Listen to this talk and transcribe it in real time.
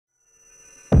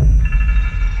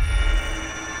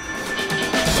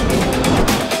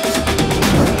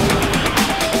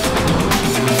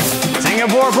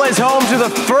Singapore plays home to the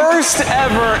first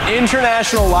ever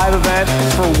international live event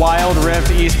for Wild Rift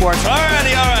Esports.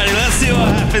 Alrighty, let's see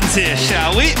what happens here,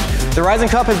 shall we? The Rising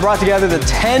Cup has brought together the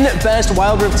 10 best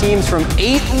Wild Rift teams from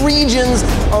 8 regions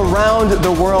around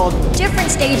the world.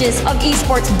 Different stages of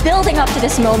esports building up to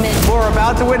this moment. We're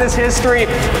about to witness history.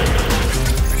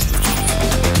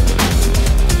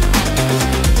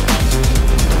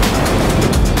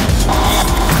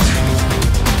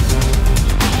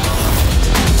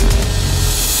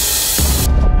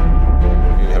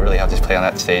 Play on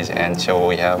that stage and show what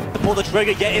we have. Pull the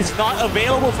trigger yet it's not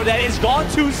available for that. It's gone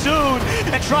too soon.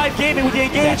 And Tribe Gaming with the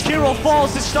engaged hero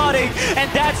falls to starting. And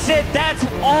that's it. That's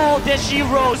all that she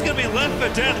wrote. He's going to be left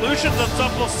for dead. Lucian's on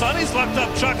top of Sunny's locked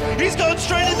up Chuck. He's going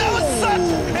straight in. That was such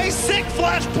a sick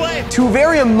flash play. 2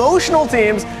 very emotional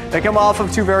teams that come off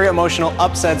of 2 very emotional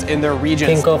upsets in their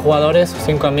regions. 5 jugadores,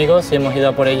 5 amigos y hemos ido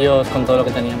a por ellos con todo lo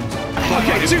que teníamos.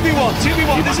 Okay, 2v1.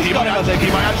 This is gonna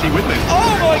he might actually win this.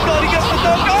 Oh my god, he gets the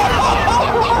dunk.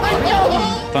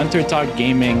 Thunder Talk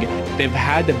Gaming, they've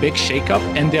had a big shakeup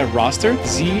in their roster.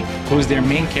 Z, who's their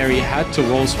main carry, had to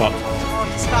role swap. Oh,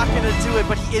 he's not gonna do it,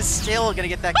 but he is still gonna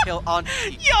get that kill on.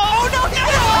 No!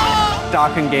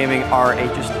 Dakun Gaming are a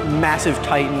just massive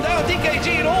titan. Now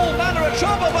DKG in all manner of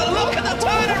trouble, but look at the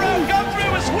turnaround come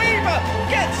through as Weaver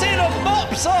gets in and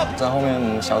mops up. 在后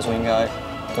面小组应该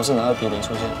都是拿2P0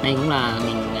出现。 Đây cũng là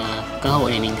cơ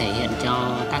hội để mình thể hiện cho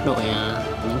các đội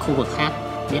những khu vực khác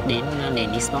biết đến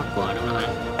nền esports của Đông Nam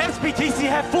Á. SPTC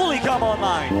have fully come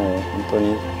online. もう本当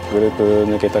にグループ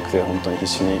抜けたくて本当に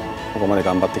必死にここまで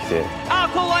頑張ってきて。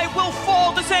 Acolyte will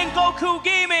fall to Sengoku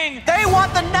Gaming. They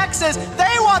want the Nexus,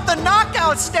 they want the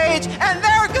knockout stage, and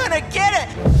they're gonna get it.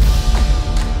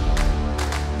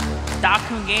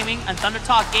 Dakun Gaming and Thunder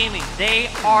Talk Gaming, they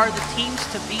are the teams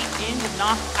to beat in the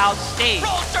knockout stage.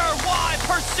 Roster Y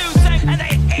pursues and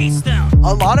they ace them.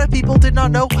 A lot of people did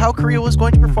not know how Korea was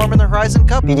going to perform in the Horizon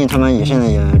Cup. 毕竟他们现在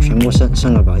也全部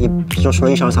胜了吧，就说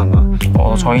一小场吧。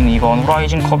 저희는 이번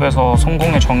호라이즌 컵에서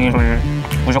성공의 정의를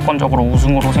무조건적으로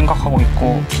우승으로 생각하고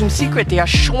있고. Team Secret, they are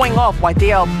showing off why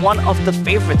they are one of the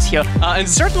favorites here. And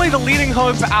certainly the leading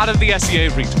hope out of the SEA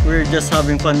region. We're just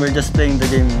having fun. We're just playing the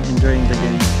game, enjoying the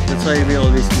game. That's why we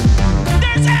always win.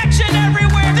 There's action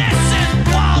everywhere. This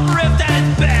is Wild Rift at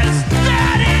its best.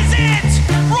 That is it.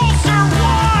 Roster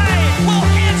Y will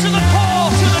answer the call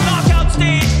to the knockout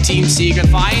stage. Team Secret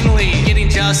finally getting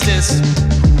justice.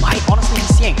 Might honestly be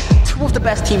seeing 2 of the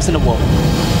best teams in the world.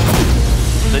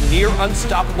 The near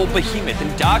unstoppable behemoth in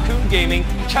Dakun Gaming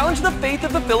challenged the faith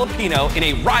of the Filipino in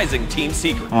a rising Team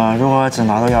Secret. 如果只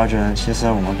拿到亚军，其实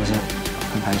我们不是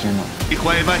很开心的。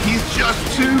 He's just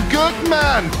too good,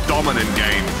 man. Dominant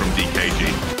game from DKG.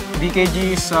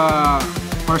 DKG is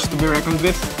force to be reckoned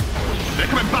with. They're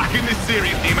coming back in this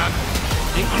series, D-Man.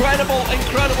 Incredible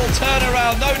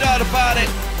turnaround, no doubt about it.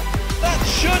 That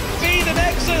should be the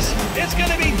Nexus. It's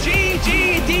going to be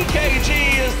GG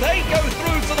DKG as they go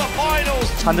through to the finals.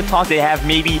 Thunder Talk, they have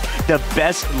maybe the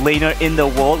best laner in the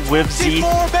world with Z.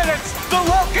 4 minutes, the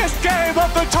longest game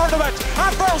of the tournament.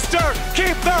 And Roster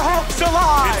keep their hopes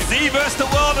alive. It's Z versus the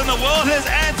world, and the world has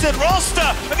answered. Roster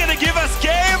are going to give us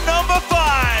game number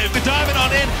 5. We're diving on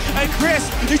in, and Chris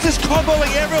is just comboing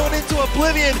everyone into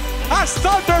oblivion. As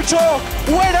Thunder Talk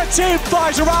win a team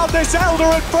fight around this Elder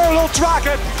Infernal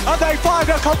Dragon, and they find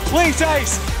a complete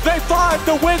ace. They find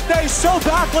the win they so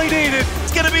badly needed.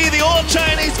 It's going to be the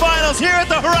All-Chinese Finals here at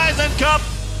the Horizon Cup.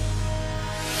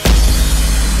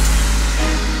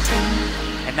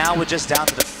 And now we're just down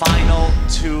to the final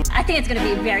 2. I think it's going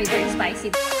to be very, very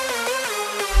spicy.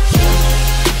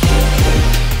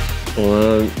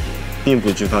 我并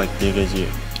不惧怕DKG。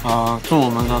祝我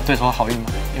们的对手好运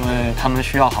吧，因为他们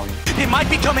需要好运。 He might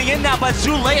be coming in now, but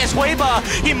Zule is Hueba.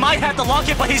 He might have to lock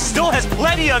it, but he still has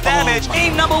plenty of damage.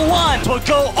 Aim number 1 will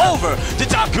go over to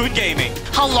Dakun Gaming.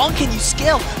 How long can you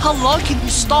scale? How long can you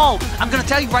stall? I'm gonna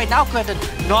tell you right now, Quentin,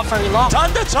 not very long.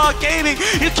 Thunder Talk Gaming,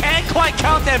 you can't quite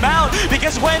count them out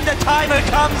because when the timer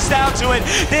comes down to it,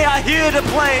 they are here to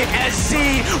play as Z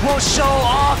will show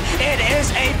off. It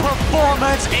is a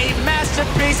performance, a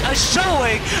masterpiece, a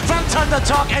showing from Thunder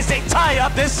Talk as they tie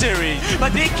up this series.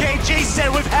 But DKG said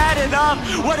we've had enough.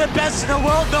 We're the best in the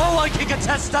world. No one can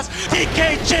contest us.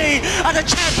 DKG are the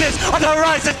champions of the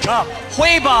Horizon Cup.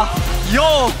 Hueba,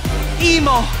 Yo,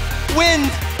 Emo,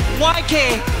 Wind,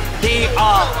 YK, they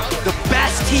are the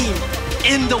best team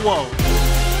in the world.